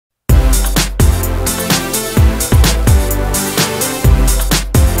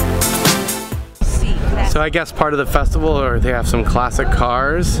So I guess part of the festival, or they have some classic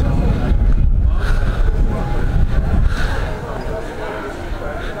cars.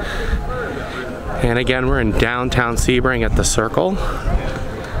 And again, we're in downtown Sebring at the Circle.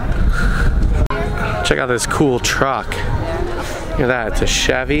 Check out this cool truck. Look at that, it's a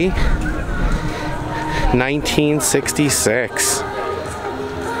Chevy 1966.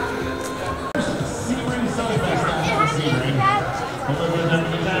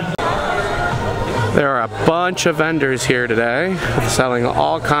 There are a bunch of vendors here today selling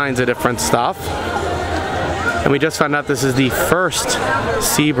all kinds of different stuff. And we just found out this is the first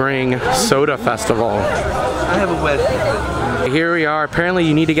Sebring Soda Festival. I have a wet. Here we are. Apparently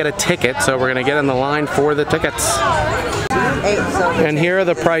you need to get a ticket, so we're gonna get in the line for the tickets. And here are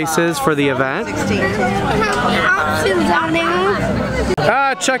the prices for the event.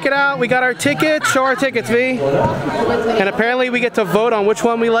 Check it out. We got our tickets. Show our tickets, V. And apparently we get to vote on which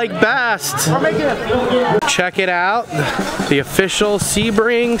one we like best. Check it out. The official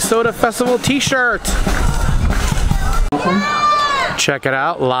Sebring Soda Festival t-shirt. Check it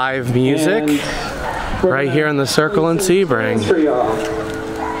out. Live music right here in the Circle in Sebring.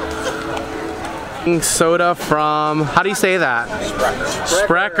 Soda from, how do you say that?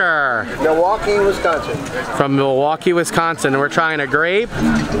 Sprecher. Milwaukee, Wisconsin. From Milwaukee, Wisconsin. We're trying a grape.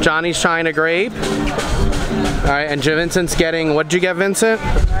 Johnny's trying a grape. All right, and Vincent's getting, what did you get, Vincent?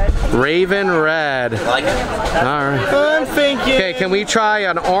 Raven Red. I like it. All right. I'm thinking. Okay, can we try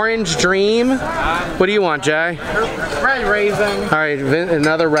an Orange Dream? What do you want, Jay? Red Raven. All right,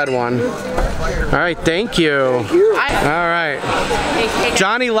 another red one. All right, thank you. Thank you. All right.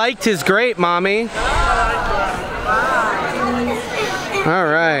 Johnny liked his grape, Mommy. All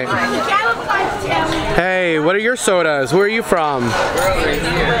right. Hey, what are your sodas? Where are you from? We're over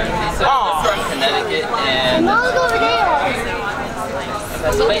here. From Connecticut and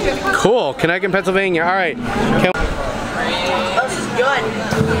Pennsylvania. Cool, Connecticut and Pennsylvania. All right. This is good.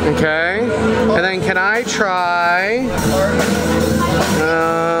 Okay. And then can I try?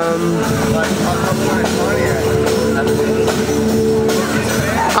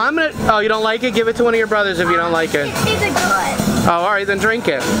 I'm gonna. Oh, you don't like it? Give it to one of your brothers if you don't like it. It's good. Oh, all right, then drink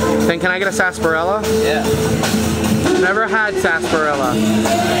it. Then can I get a sarsaparilla? Yeah. Never had sarsaparilla.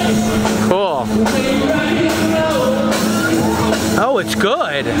 Cool. Oh, it's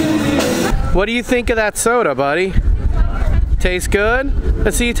good. What do you think of that soda, buddy? Tastes good?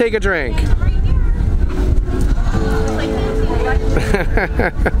 Let's see you take a drink.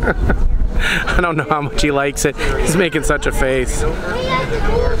 I don't know how much he likes it. He's making such a face. Can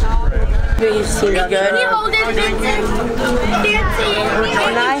you hold this, Vincent? Can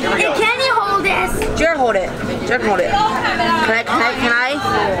you hold this? Jared, hold it. Jared, hold it. Can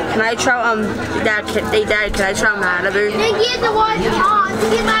I try Dad, can I try Malibu? Here's the one.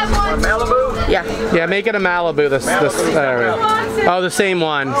 Here's my one. Malibu? Yeah. Yeah, make it a Malibu. Oh, the same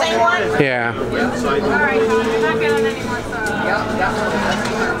one. Yeah.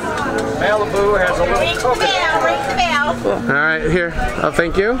 Malibu has a little coconut. Ring the bell. All right, here. Oh,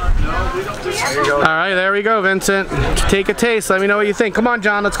 thank you. There you go. All right, there we go, Vincent. Take a taste. Let me know what you think. Come on,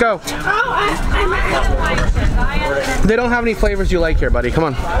 John, let's go. They don't have any flavors you like here, buddy. Come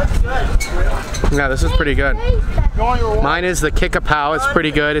on. Yeah, this is pretty good. Mine is the Kick-a-Pow. It's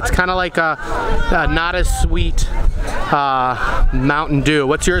pretty good. It's kind of like a not as sweet Mountain Dew.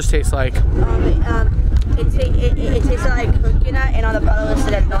 What's yours taste like? It tastes like coconut, and on the bottle it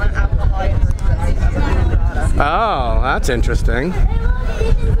said non-alcoholic. Oh, that's interesting.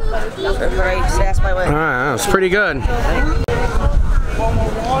 Right, so that's my way. All right, that was pretty good. All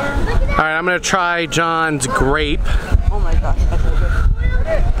right, I'm gonna try John's grape. Oh my gosh, that's so good.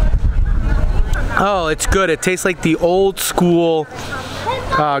 Oh, it's good. It tastes like the old school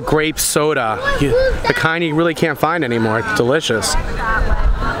grape soda. The kind you really can't find anymore. It's delicious.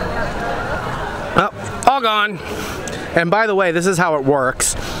 Oh, all gone. And by the way, this is how it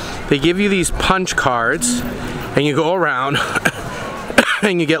works. They give you these punch cards, and you go around,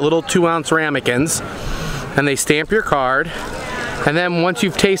 and you get little 2-ounce ramekins, and they stamp your card. And then once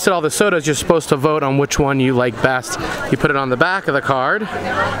you've tasted all the sodas, you're supposed to vote on which one you like best. You put it on the back of the card,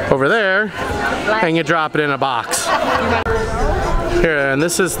 over there, and you drop it in a box. Here, and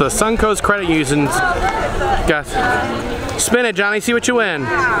this is the Suncoast credit using. Spin it, Johnny, see what you win.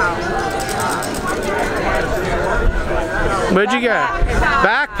 What'd you get?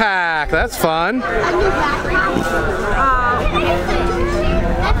 Backpack, that's fun.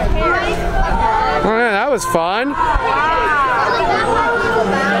 Oh, yeah, that was fun.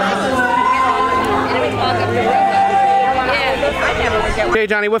 Okay,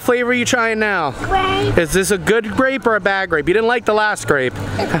 Johnny, what flavor are you trying now? Grape. Is this a good grape or a bad grape? You didn't like the last grape.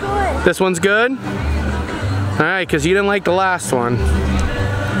 It's good. This one's good? Alright, because you didn't like the last one.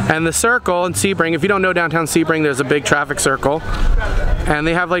 And the circle in Sebring, if you don't know downtown Sebring, there's a big traffic circle. And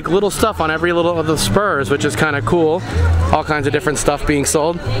they have like little stuff on every little of the spurs, which is kind of cool. All kinds of different stuff being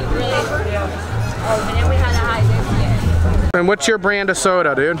sold. And what's your brand of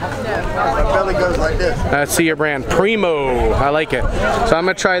soda, dude? My belly goes like this. Let's see your brand. Primo. I like it. So I'm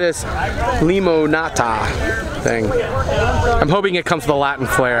going to try this limonata thing. I'm hoping it comes with a Latin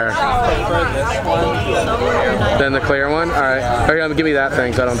flair. Then the clear one? Alright. Okay, give me that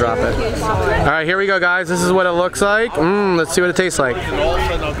thing so I don't drop it. Alright, here we go, guys. This is what it looks like. Let's see what it tastes like.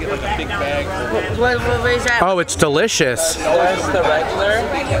 Oh, it's delicious. That's the regular.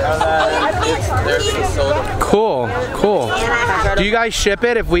 There's the soda. Cool, cool. Do you guys ship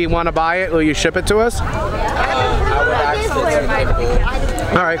it? If we want to buy it, will you ship it to us? I would actually.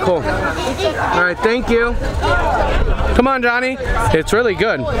 Alright, cool. Alright, thank you. Come on, Johnny. It's really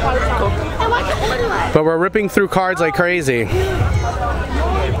good. But we're ripping through cards like crazy.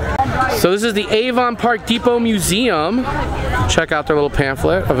 So this is the Avon Park Depot Museum. Check out their little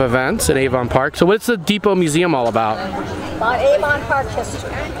pamphlet of events at Avon Park. So what's the Depot Museum all about? About Avon Park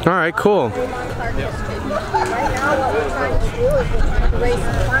history. Alright, cool. Right now what we're trying to do is raise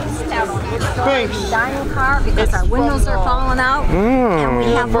some funds to restore the dining car because our windows are falling out. And we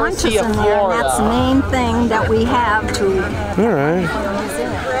have lunches in there, and that's the main thing that we have to. Alright.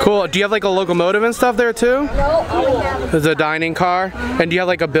 Cool. Do you have like a locomotive and stuff there too? No, all we have is There's a dining car. And do you have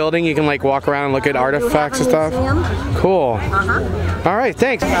like a building you can like walk around and look at artifacts and stuff? Cool. Alright,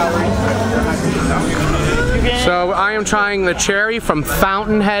 thanks. So I am trying the cherry from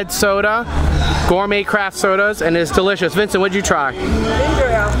Fountainhead Soda, gourmet craft sodas, and it's delicious. Vincent, what'd you try? Ginger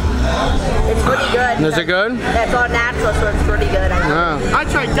ale. It's pretty good. Is it good? That's all natural, so it's pretty good. I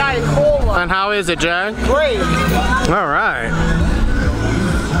tried Diet Cola. And how is it, Jay? Great. Alright.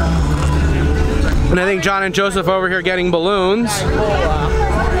 And I think John and Joseph over here getting balloons.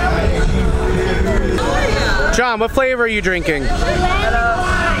 John, what flavor are you drinking?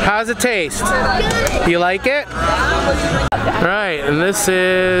 How does it taste? You like it? Alright, and this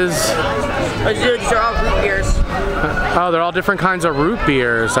is... These are all root beers. Oh, they're all different kinds of root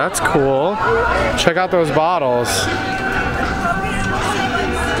beers. That's cool. Check out those bottles.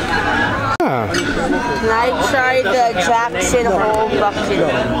 Yeah. And I tried the Jackson whole bucket.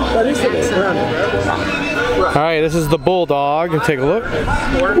 Alright, this is the Bulldog. Take a look.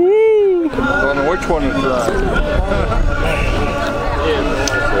 Woo! I don't know which one is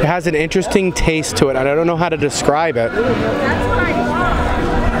It has an interesting taste to it. I don't know how to describe it.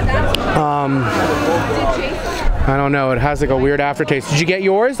 I don't know. It has like a weird aftertaste. Did you get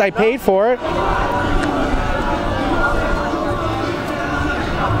yours? I paid for it.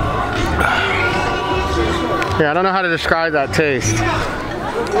 Yeah, I don't know how to describe that taste.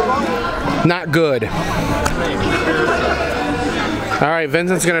 Not good. All right,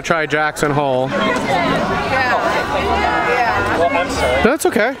 Vincent's gonna try Jackson Hole. That's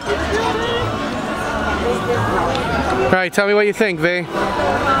okay. All right, tell me what you think, V.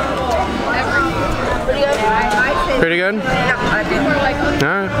 Pretty good? Yeah.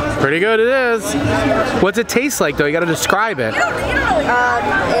 All right, pretty good it is. What's it taste like though? You gotta describe it. It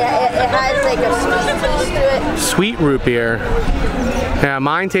has like a sweet taste to it. Sweet root beer. Yeah,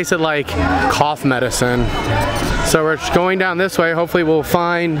 mine tasted like cough medicine. So we're going down this way. Hopefully we'll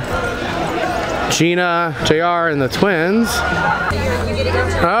find Gina, JR, and the twins.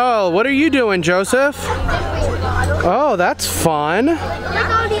 Oh, what are you doing, Joseph? Oh, that's fun.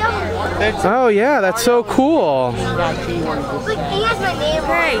 Oh yeah, that's so cool.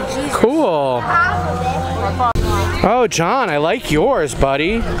 Cool. Oh, John, I like yours,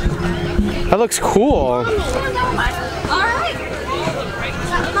 buddy. That looks cool.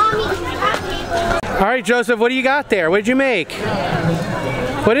 All right, Joseph, what do you got there? What did you make?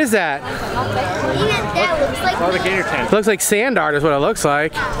 What is that? It looks like sand art is what it looks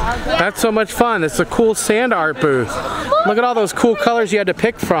like. That's so much fun. It's a cool sand art booth. Look at all those cool colors you had to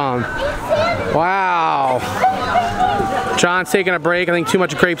pick from. Wow. John's taking a break. I think too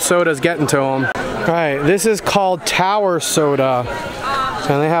much grape soda is getting to him. All right, this is called Tower Soda.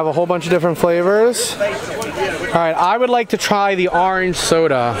 And they have a whole bunch of different flavors. All right, I would like to try the orange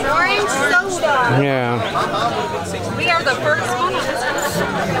soda. Orange soda. Yeah. We are the first one.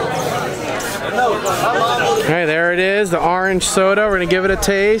 All right, there it is, the orange soda. We're gonna give it a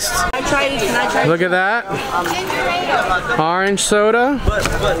taste. Look at that. Orange soda.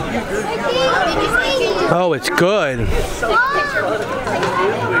 Oh, it's good.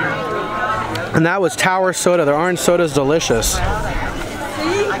 And that was Tower Soda. The orange soda is delicious.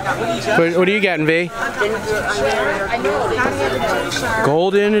 What are you getting, V?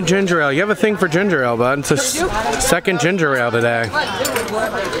 Golden ginger ale. You have a thing for ginger ale, bud. It's a second ginger ale today.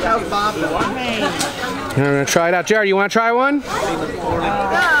 I'm gonna try it out. Jared, you want to try one?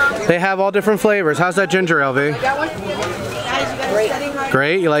 They have all different flavors. How's that ginger ale, V? Great.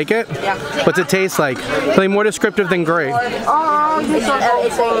 Great, you like it? Yeah. What's it taste like? Something more descriptive than great. It's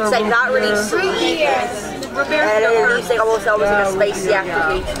like not really sweet. And it's like almost like a spicy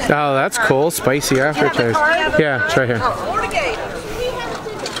aftertaste. Oh, that's cool. Spicy aftertaste. Yeah, it's right here.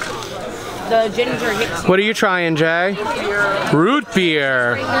 The ginger hits. What are you trying, Jay? Root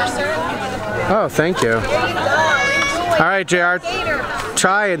beer. Oh, thank you. All right, JR.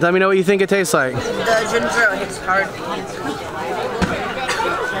 Try it. Let me know what you think it tastes like. The ginger hits hard.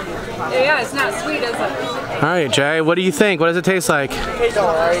 Yeah, it's not sweet, is it? All right, Jay. What do you think? What does it taste like? Tastes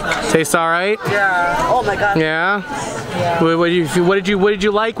alright. Tastes all right? Yeah. Oh my god. Yeah. What did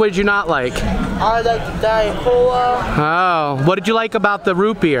you like? What did you not like? I like the Diet Cola. Oh, what did you like about the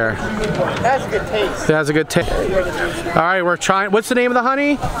root beer? That's a good taste. It has a good taste. All right, we're trying. What's the name of the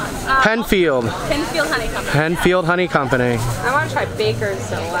honey? Penfield. Penfield Honey Company. Penfield Honey Company. I want to try Baker's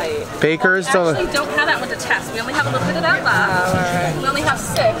Delight. Baker's We Delight. actually don't have that one to test. We only have a little bit of that left. We only have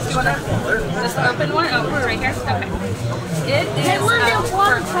 6. Do you want to just open one? Oh, it's right here. Okay. It is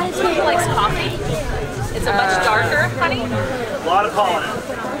for who likes coffee. It's a much darker honey. A lot of pollen.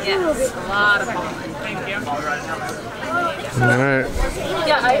 Yes, a lot of pollen. Thank you. All right.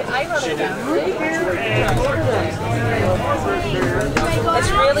 Yeah, I wrote it down.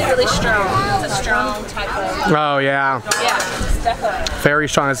 It's really, really strong. It's a strong type of. Oh yeah. Yeah, it's definitely. Very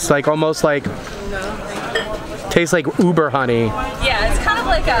strong. It's like almost like tastes like Uber honey. Yeah, it's kind of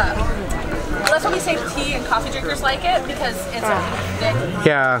like a. Well, that's why we say tea and coffee drinkers like it because it's a thick,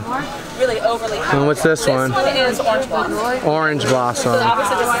 Yeah. really overly. And what's this one? This one is orange blossom. Orange blossom. So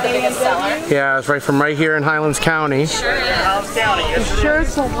obviously this is the biggest seller. Yeah, it's right from right here in Highlands County. Sure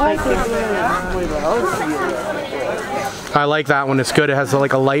is. I like that one. It's good. It has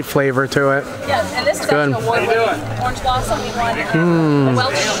like a light flavor to it. Yeah, and this is good. actually award-winning orange blossom. We won the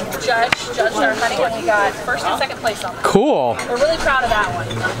Welsh judged our honey and we got first and second place on it. Cool. We're really proud of that one.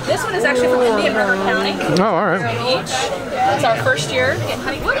 This one is actually from Indian River County. Oh, all right. Beach. It's our first year getting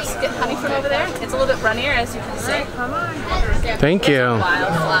honey. Whoops, getting honey from over there. It's a little bit runnier, as you can see. Thank you.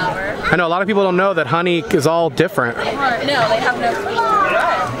 Wildflower. I know a lot of people don't know that honey is all different. No, they have no.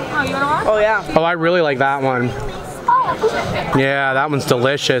 Oh, you want one? Oh yeah. Oh, I really like that one. Yeah, that one's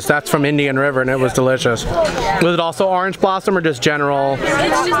delicious. That's from Indian River and it was delicious. Was it also orange blossom or just general? It's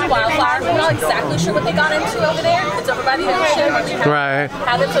just a wildflower. We're not exactly sure what they got into over there. It's over by the ocean. Right.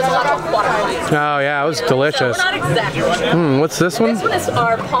 Have it, so it's a lot of water plants. Oh yeah, it was delicious. So we're not exactly sure. What's this one? This one is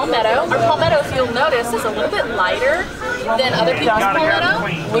our palmetto. Our palmetto, if you'll notice, is a little bit lighter than other people's palmetto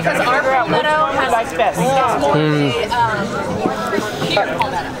because our palmetto has more pure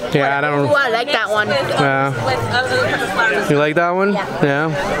palmetto. Yeah, I don't. Ooh, I like that one. Yeah. With other flowers. You like that one? Yeah.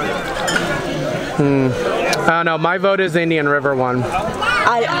 I don't know. My vote is the Indian River one. We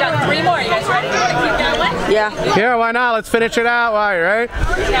got 3 more. You guys ready? You want to keep going? Yeah. Yeah, why not? Let's finish it out. Why, right?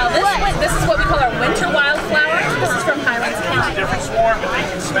 Now this is what we call our winter wildflower. This is from Highlands County. Different swarm, but they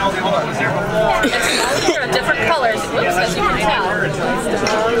can smell the one that was there before. They're different colors. Oops, as you can tell.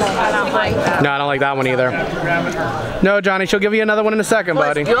 I don't like that. No, I don't like that one either. No, Johnny, she'll give you another one in a second,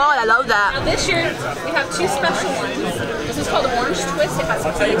 buddy. God, I love that. Now this year we have 2 special ones. This is called Orange Twist. It has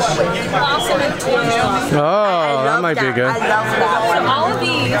peach blossom and orange blossom. Oh, that might be I good. love that. So all of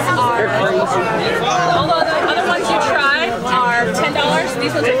these are, although the other ones you tried are $10,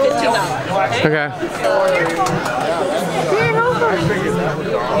 these ones are $15. Okay.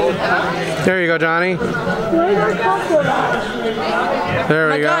 There you go, Johnny. There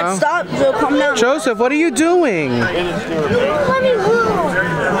we God, go. stop, Joe, calm down. Joseph, what are you doing?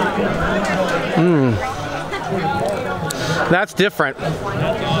 That's different.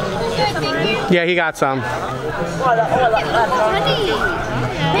 Yeah, he got some. They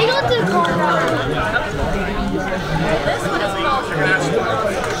go to the corner. This one is called Peach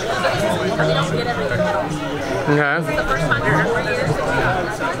Blossom. They don't get everything else. Okay. The first time in 4 years that we got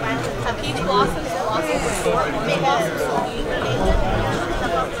this one. A peach blossom, blossom, This one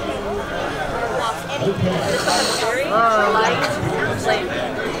is very light flavor.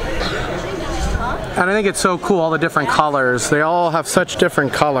 And I think it's so cool, all the different colors. They all have such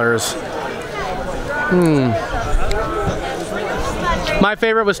different colors. My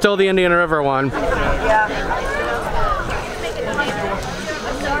favorite was still the Indian River one.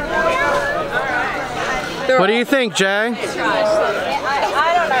 What do you think, Jay?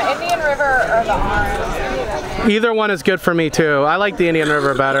 I don't know, Indian River or the orange. Either one is good for me too. I like the Indian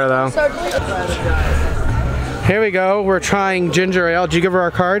River better though. Here we go. We're trying ginger ale. Did you give her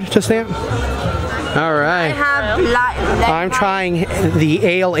our card to stamp? All right. I have black. I'm trying the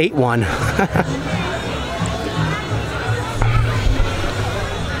Ale 8-1.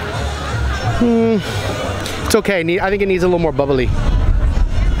 It's okay. I think it needs a little more bubbly.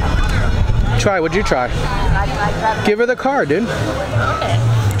 Try. What'd you try? Give her the card, dude. Okay.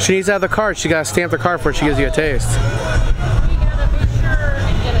 She needs to have the card. She gotta stamp the card before she gives you a taste. You gotta be sure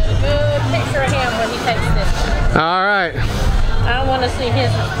and get a good picture of him when he takes this. All right. I want to see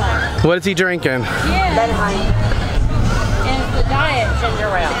his response. What is he drinking? Yeah. And the diet ginger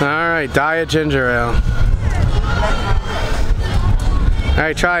ale. All right, diet ginger ale. All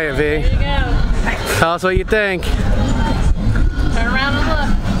right, try it, V. There you go. Tell us what you think. Turn around and look.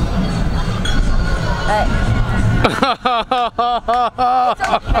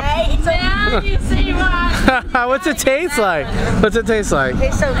 It's okay. Now you see why. What's it taste like? What's it taste like?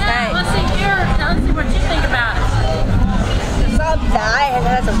 It's okay. Let's see what you think about it. It's all diet and it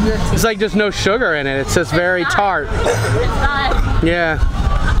has a weird taste. It's like there's no sugar in it. It's just very tart. It's not. Yeah,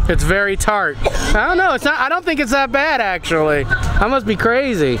 it's very tart. I don't know. It's not. I don't think it's that bad actually. I must be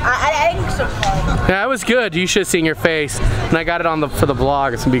crazy. I think so. Yeah, it was good. You should have seen your face. And I got it on for the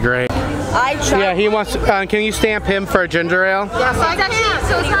vlog. It's gonna be great. I tried. Yeah, he wants. Can you stamp him for a ginger ale? Yes, I can.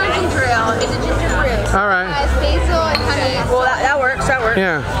 So it's not a ginger ale. It's a ginger brew. All right. It has basil and honey. Well, that works. That works.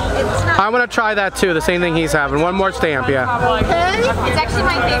 Yeah. It's not. I want to try that too. The same thing he's having. One more stamp. Yeah. It's actually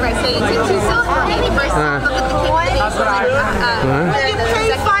my favorite. So you take 2 silver and the first look at the cake with the basil. You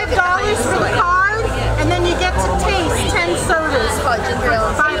pay $5 for the card, and then you get to taste 10 sodas. $5.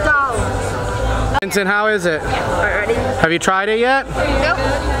 Vincent, how is it? Already? Have you tried it yet?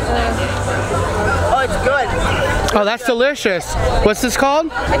 Oh, it's good. Oh, that's delicious. What's this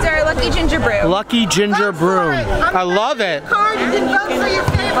called? It's our Lucky Ginger Brew. Lucky Ginger Brew. I love it. Card, you didn't vote for your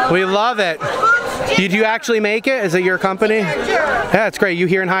favorite. We love it. Did you actually make it? Is it your company? Yeah, it's great. You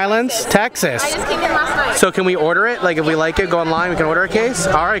here in Highlands, Texas? I just came in last night. So can we order it? Like if we like it, go online, we can order a case?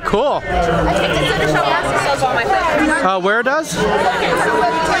 All right, cool. I picked it to the shop last. It sells all my flavors. Where it does? So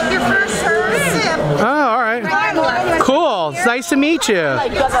when you take your first sip, Oh, all right. Cool. It's nice to meet you.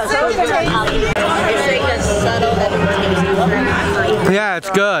 Yeah, it's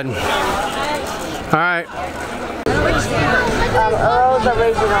good. All right. Earl's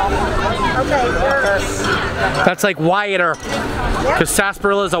original. Okay, That's like whiter. Because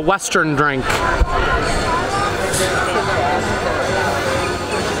sarsaparilla is a Western drink.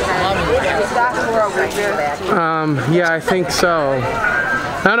 Yeah, I think so.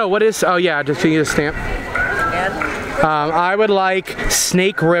 I don't know, what is, oh yeah, just need a stamp. I would like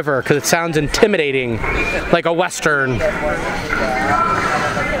Snake River, because it sounds intimidating, like a Western.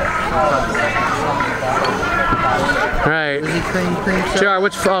 Alright. JR,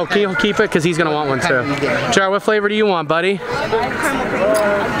 which, oh, can you keep it? Because he's going to want one too. JR, what flavor do you want, buddy?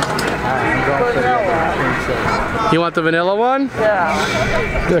 You want the vanilla one?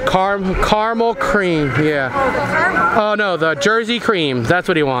 Yeah. The caramel cream, yeah. Oh no, the Jersey cream, that's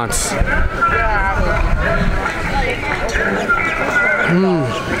what he wants.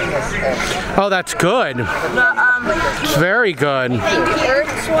 Oh, that's good. It's very good. The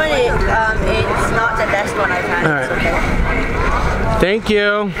Earth's one, it's not the best one I've had. All right. Okay. Thank you.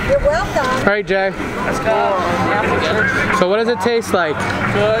 You're welcome. All right, Jay. Let's go. So what does it taste like?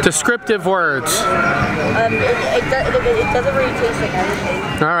 Good. Descriptive words. It doesn't really taste like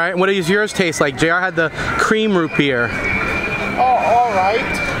anything. All right. What does yours taste like? JR had the cream root beer. Oh, all right.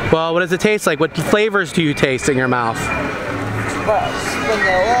 Well, what does it taste like? What flavors do you taste in your mouth?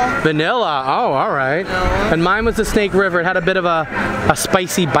 Vanilla. Vanilla. Oh, all right. And mine was the Snake River. It had a bit of a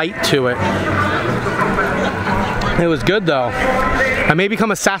spicy bite to it. It was good though. I may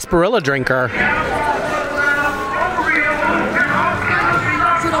become a sarsaparilla drinker.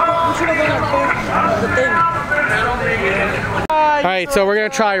 All right, so we're gonna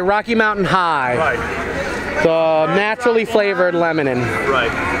try Rocky Mountain High. Right. The naturally flavored lemonade. Right.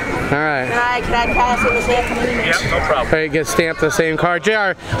 All right. Can I pass in the same? Yeah, no problem. All right, get stamped the same card.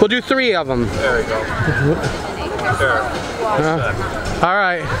 JR, we'll do 3 of them. There we go. There. All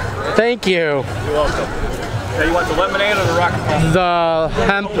right. Thank you. You're welcome. Now you want the lemonade or the Rocky Mountain? The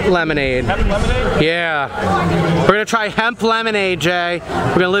hemp lemonade. Hemp lemonade? Yeah. We're gonna try hemp lemonade, Jay.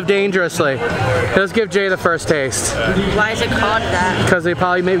 We're gonna live dangerously. Let's give Jay the first taste. Why is it called that? Because they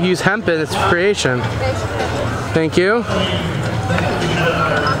probably maybe use hemp in its creation. Thank you.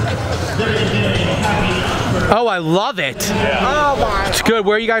 Oh, I love it. Yeah. It's good.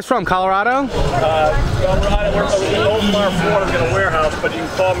 Where are you guys from? Colorado? Colorado, we're in Old Florida, in a warehouse, but you can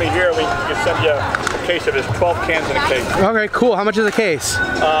call me here. We can send you case of it. There's 12 cans in a case. Okay, cool. How much is a case?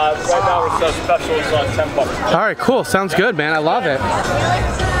 Right now it's special. It's on $10. All right, cool. Sounds good, man. I love it.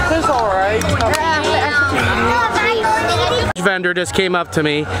 It's alright. Vendor just came up to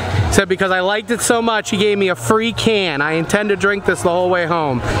me, said because I liked it so much, he gave me a free can. I intend to drink this the whole way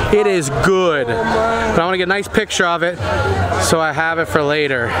home. It is good. But I want to get a nice picture of it, so I have it for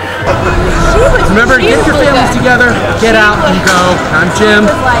later. Remember, get your families together, get out and go. I'm Jim.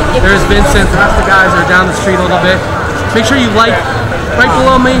 There's Vincent. The rest of the guys are down the street a little bit. Make sure you like, right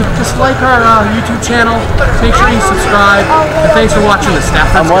below me, just like our YouTube channel. Make sure you subscribe. And thanks for watching the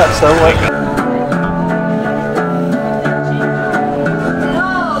Stafford.